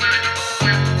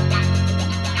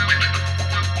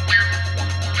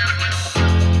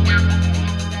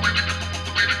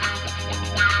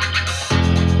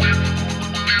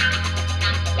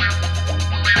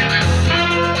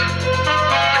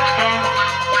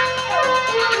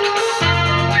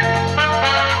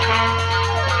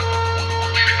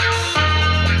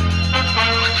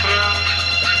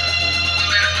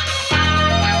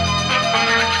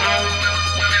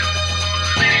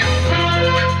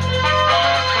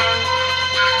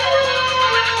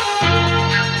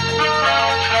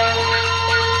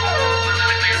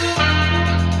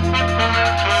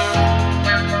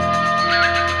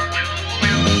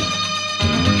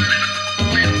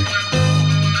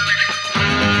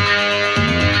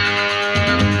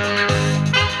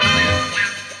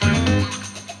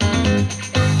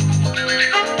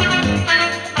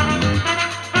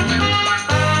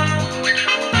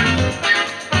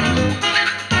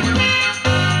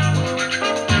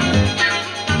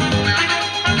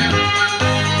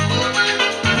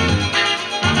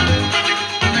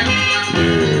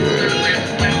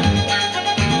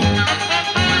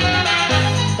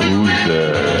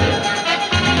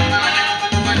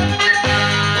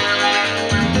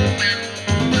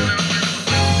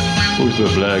 Who's the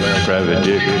black private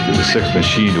dick with the sex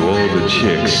machine to all the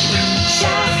chicks?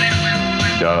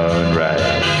 Darn right.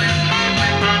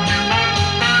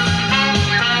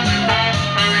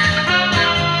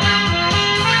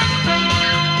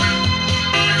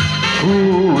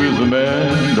 Who is the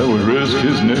man that would risk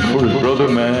his neck for his brother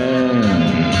man?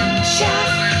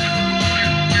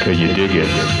 Can you dig it?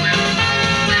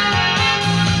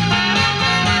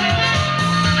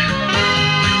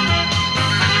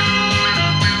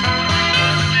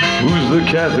 Who's the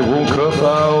cat that won't cup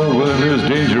out when there's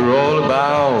danger all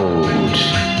about?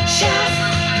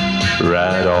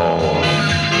 Right on.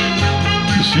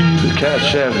 You see, the cat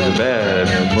Shaft is a bad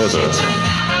mother,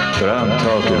 but I'm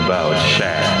talking about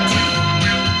Shaft.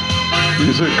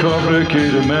 He's a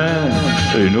complicated man.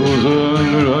 Ain't no one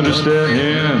will understand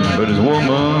him, but his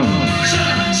woman.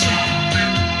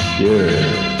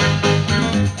 Yeah.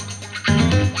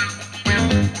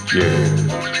 Yeah.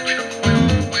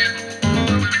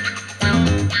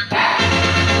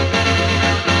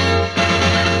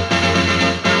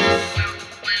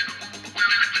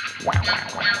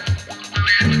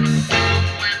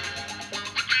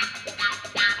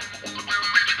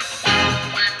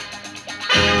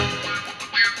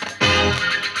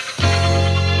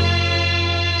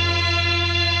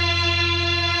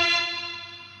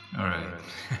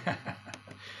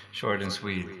 Short and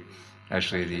sweet.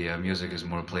 Actually, the music is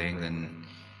more playing than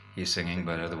he's singing,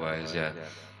 but otherwise, yeah.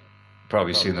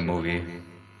 Probably seen the movie.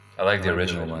 I like the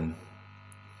original one.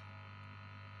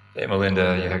 Hey,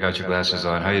 Melinda, yeah, I got your glasses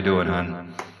on. How you doing,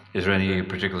 hon? Is there any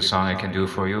particular song I can do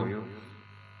for you?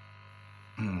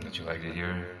 Would you like to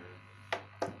hear?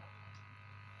 I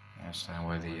understand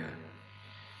why the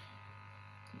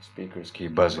speakers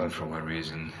keep buzzing for what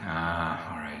reason.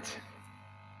 All right.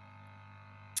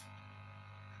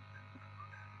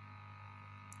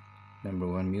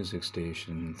 #1 music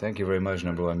station. Thank you very much,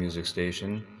 #1 music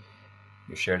station.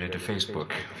 You shared it to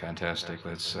Facebook. Fantastic.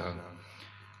 Let's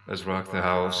rock the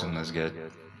house and let's get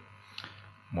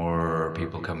more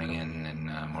people coming in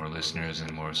and more listeners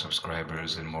and more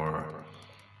subscribers and more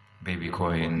baby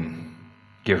coin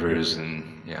givers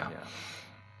and yeah.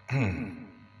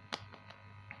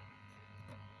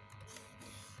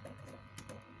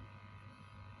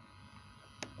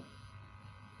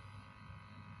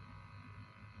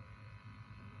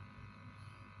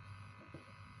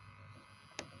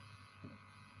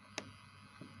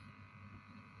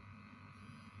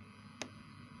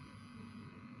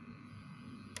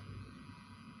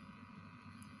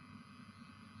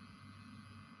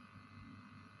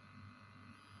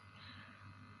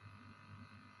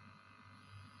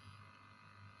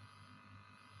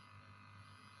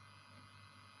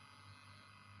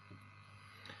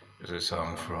 There's a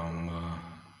song from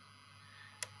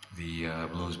the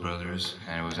Blues Brothers,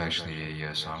 and it was actually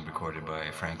a song recorded by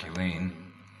Frankie Lane.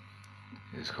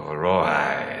 It's called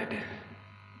Rawhide.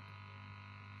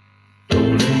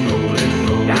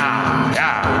 Yeah,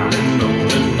 yeah.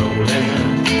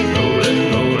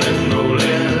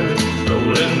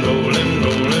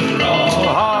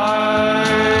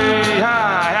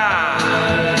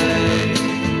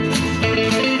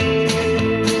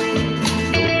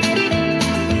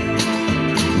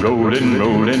 Rolling,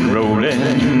 rolling,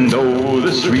 rolling, though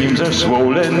the streams are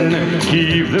swollen,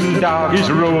 keep them doggies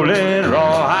rolling,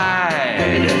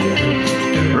 rawhide.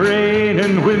 Rain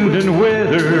and wind and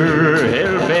weather,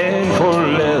 hell-bent for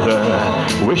leather,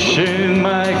 wishing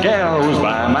my gal was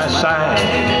by my side.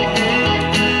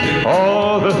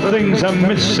 All the things I'm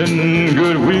missing,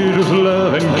 good widows,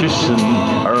 love and kissing,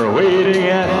 are waiting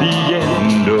at the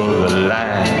end of the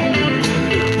line.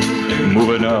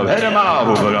 Moving up, head 'em up,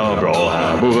 moving up,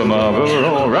 rawhide, move 'em up,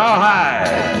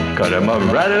 rawhide, cut 'em up,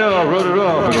 right it up, roll it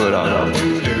up, go it up,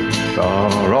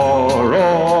 rawhide,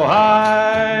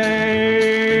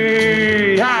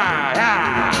 ha,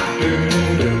 ha.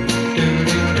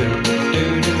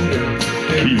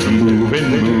 Keep moving,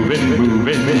 moving,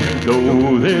 moving,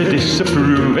 though they're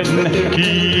disapproving,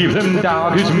 keep them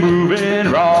doggies moving,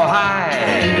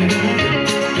 rawhide.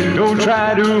 Don't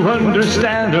try to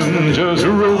understand them, just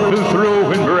rope and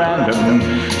throw and brand them.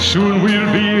 Soon we'll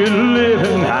be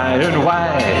living high and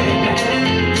wide.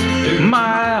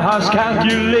 My heart's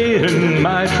calculating,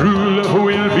 my true love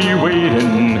will be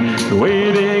waiting,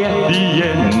 waiting at the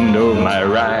end of my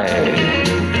ride.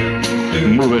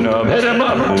 Moving up, hit 'em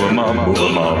up, move 'em up, move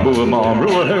 'em up, move 'em up,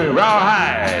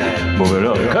 rawhide. Move it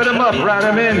up, cut 'em up, ride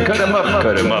 'em in, cut 'em up,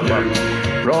 cut 'em up,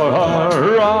 rawhide,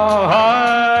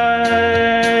 rawhide.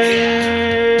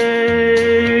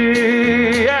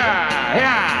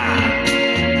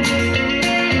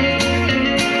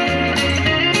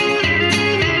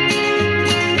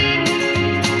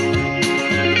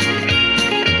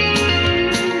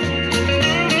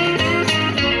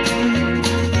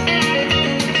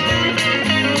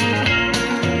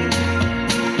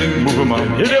 Move 'em up,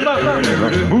 hit 'em up,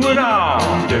 move it on,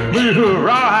 move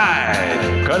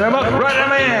rawhide, cut 'em up, run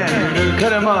 'em in,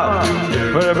 cut 'em up,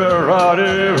 put 'em in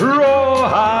rawhide,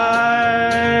 rawhide.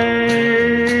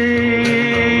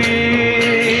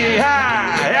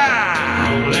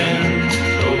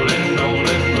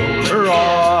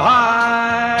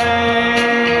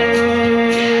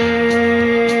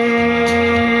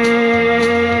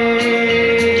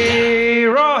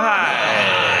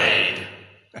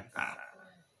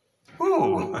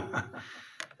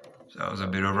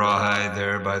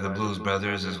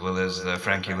 others, as well as the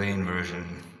Frankie Lane version.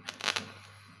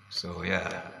 So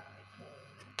yeah.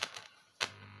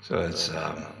 So it's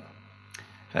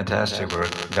fantastic. We're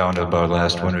down to about the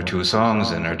last 1 or 2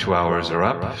 songs, and our 2 hours are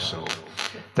up. So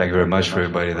thank you very much for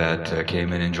everybody that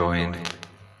came in and joined.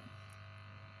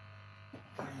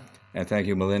 And thank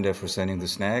you, Melinda, for sending the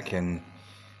snack, and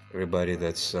everybody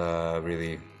that's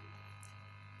really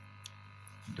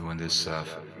doing this,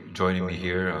 joining me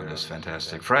here on this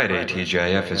fantastic Friday.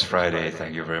 TGIF is Friday.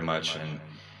 Thank you very much, and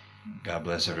God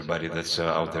bless everybody that's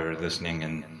out there listening.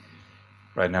 And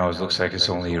right now it looks like it's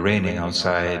only raining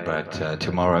outside, but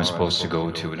tomorrow I'm supposed to go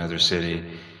to another city,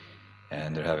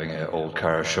 and they're having an old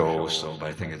car show, so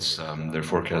I think it's, they're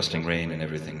forecasting rain and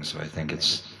everything, so I think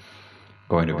it's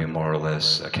going to be more or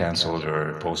less canceled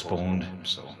or postponed,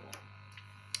 so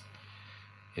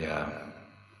yeah.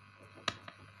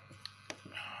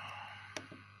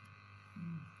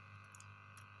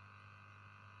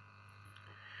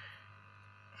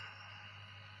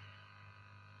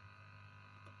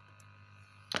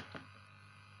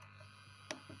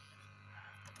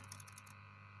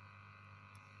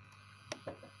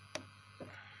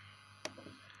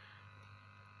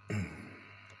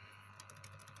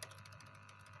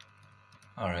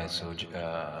 All right, so all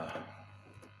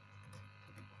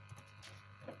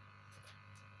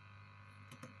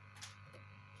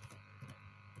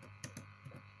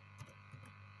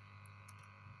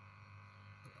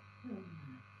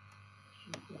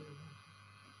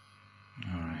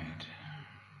right.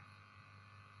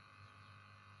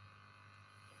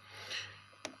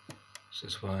 Is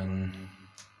this one?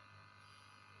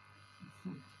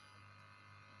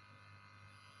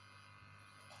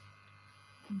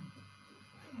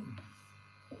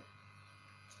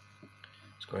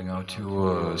 Going out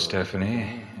to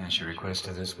Stephanie, and she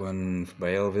requested this one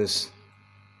by Elvis.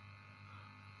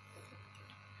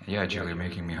 Yeah, Jill, you're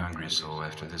making me hungry, so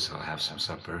after this I'll have some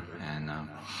supper, and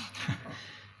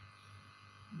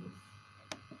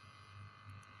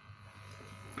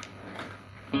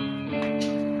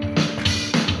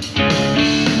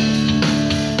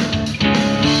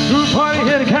party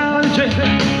hit a college,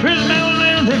 prison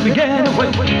mountain, they began to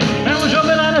wait. And was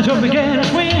jumping on it, so began to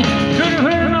swing. Could have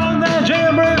heard on that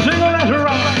jailbird single, let's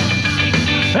rock.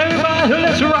 Everybody,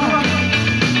 let's rock.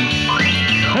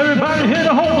 Everybody hit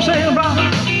a wholesale rock.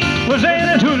 Was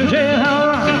into the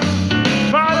jailhouse rock.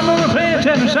 Father Mother played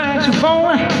tenor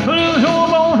saxophone. Blues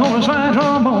trombone, hold a slide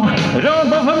trombone. Don't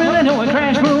bump a minute, no, it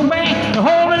crash, boom, bang. The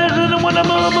whole minute is the one, the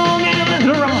boom, boom, yeah, let's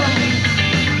rock.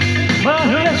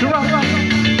 But let's rock.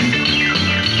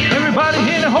 Everybody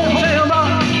hit a wholesale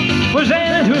rock. Was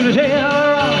into the jailhouse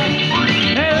rock.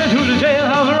 And into the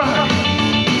jailhouse rock.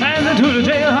 And into the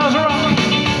jailhouse rock.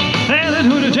 And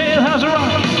into the jailhouse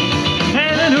rock.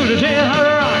 And into the jailhouse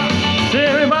rock.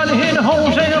 Everybody hit a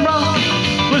wholesale rock.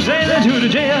 Was into the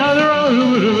jailhouse rock.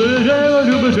 And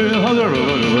into the jailhouse rock.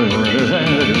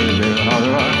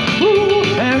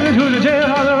 And into the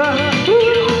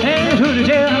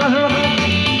jailhouse rock.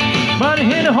 Everybody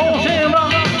hit a wholesale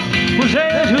rock. Was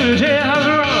into the jailhouse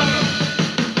rock.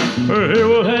 He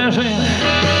was dancing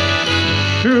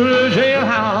to the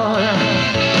jailhouse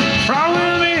from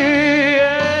with me.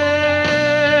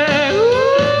 Yeah.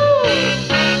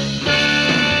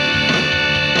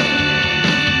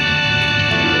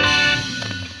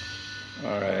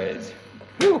 all right.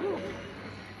 Woo.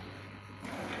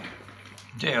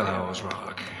 Jailhouse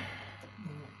Rock.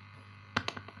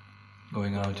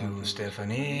 Going out to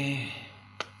Stephanie.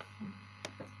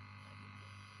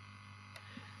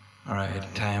 All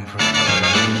right, time for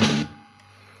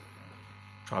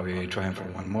probably trying for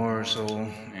one more or so,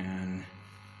 and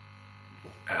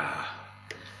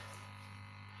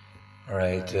all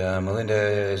right, Melinda,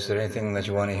 is there anything that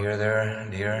you want to hear there,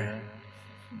 dear?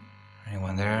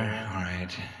 Anyone there? All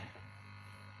right.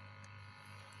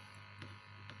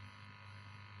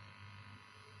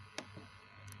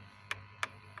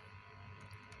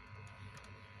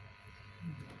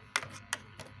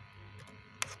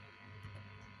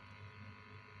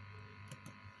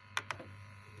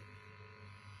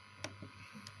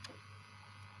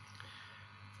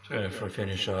 For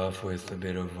finish off with a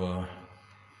bit of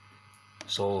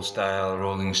soul style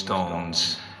Rolling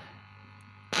Stones.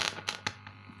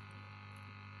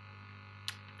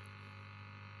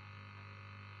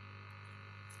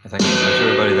 I thank you much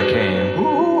everybody that came.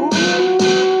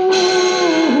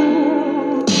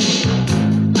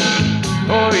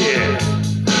 Oh yeah.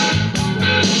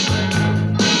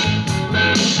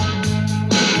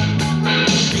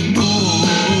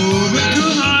 Move it to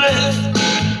the left.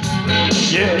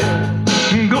 Yeah,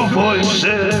 go for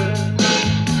yourself.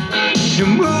 You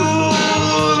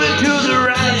move it to the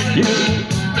right.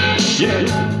 Yeah, yeah.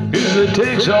 it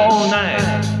takes all night.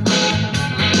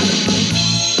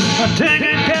 I take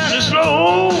it kind of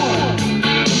slow,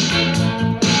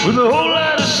 with a whole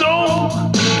lot of soul.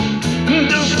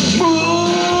 Just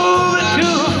move it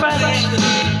too fast.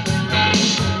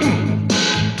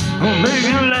 Make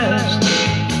it last.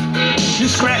 You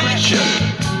scratch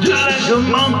just like a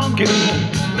monkey.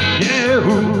 Yeah,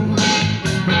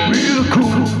 real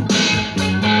cool.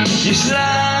 You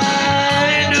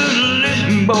slide into the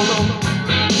limbo.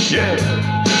 Yeah,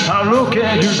 how low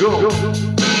can you go?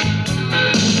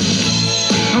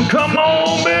 Come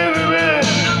on, baby.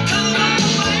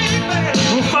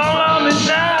 Follow me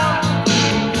now.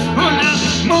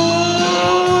 Just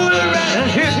move it right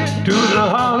here to the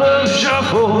Harlem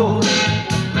Shuffle.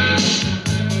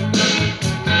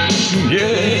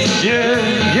 Yeah, yeah,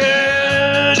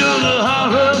 yeah, to the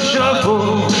Harlem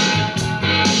Shuffle.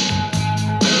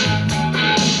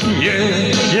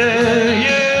 Yeah, yeah,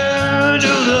 yeah,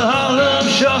 to the Harlem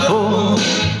Shuffle.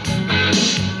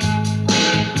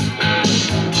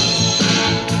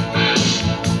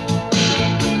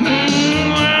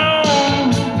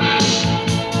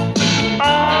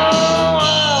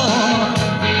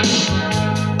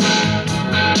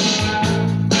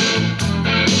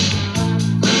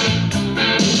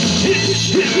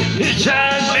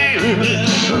 Hitchhike, baby,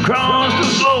 across the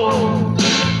floor.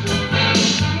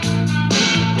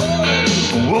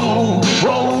 Whoa,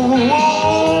 whoa,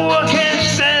 whoa, I can't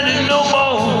stand it no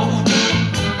more.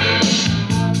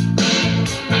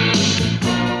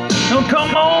 Oh,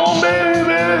 come on,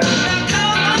 baby.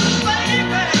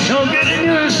 Don't get in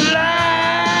your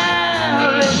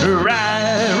slide. Let me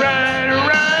ride, ride,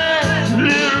 ride,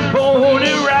 little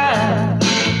pony ride.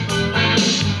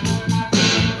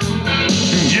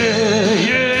 Yeah,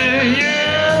 yeah,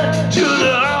 yeah, to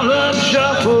the Harlem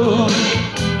Shuffle.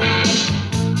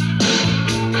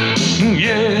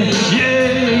 Yeah,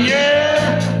 yeah,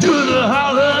 yeah, to the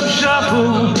Harlem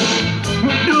Shuffle.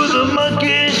 Do the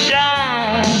monkey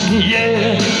shine.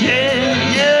 Yeah,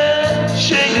 yeah, yeah,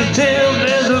 shake the tail,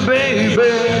 there's a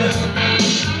baby.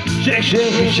 Shake,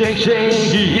 shake, shake,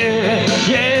 shake. Yeah,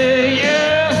 yeah,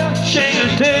 yeah, shake the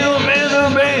tail, there's a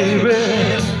baby.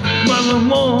 Mother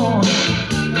more.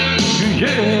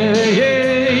 Yeah,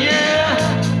 yeah,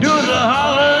 yeah, do the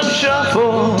Harlem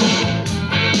Shuffle.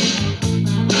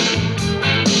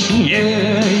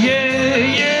 Yeah, yeah,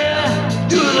 yeah,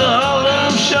 do the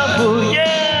Harlem Shuffle.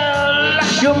 Yeah,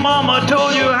 like your mama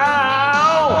told you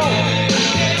how.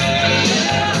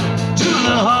 Do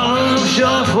the Harlem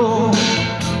Shuffle.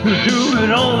 Do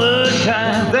it all the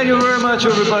time. Thank you very much,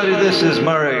 everybody. This is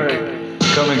Marek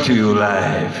coming to you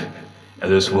live.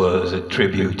 And this was a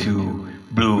tribute to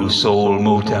blues, soul,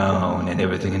 Motown, and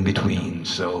everything in between.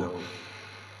 So,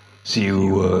 see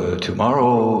you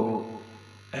tomorrow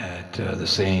at the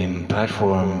same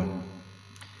platform,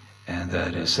 and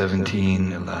that is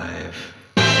 17 Live.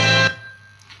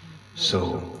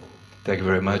 So, thank you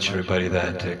very much, everybody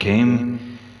that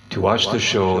came to watch the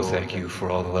show. Thank you for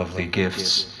all the lovely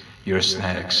gifts, your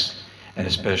snacks, and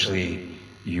especially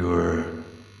your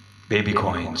baby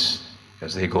coins,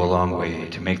 as they go a long way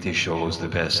to make these shows the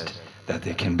best that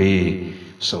they can be.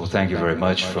 So thank you very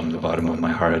much from the bottom of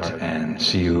my heart, and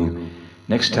see you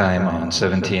next time on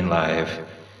 17 Live.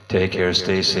 Take care,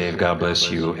 stay safe, God bless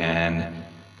you, and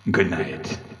good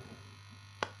night.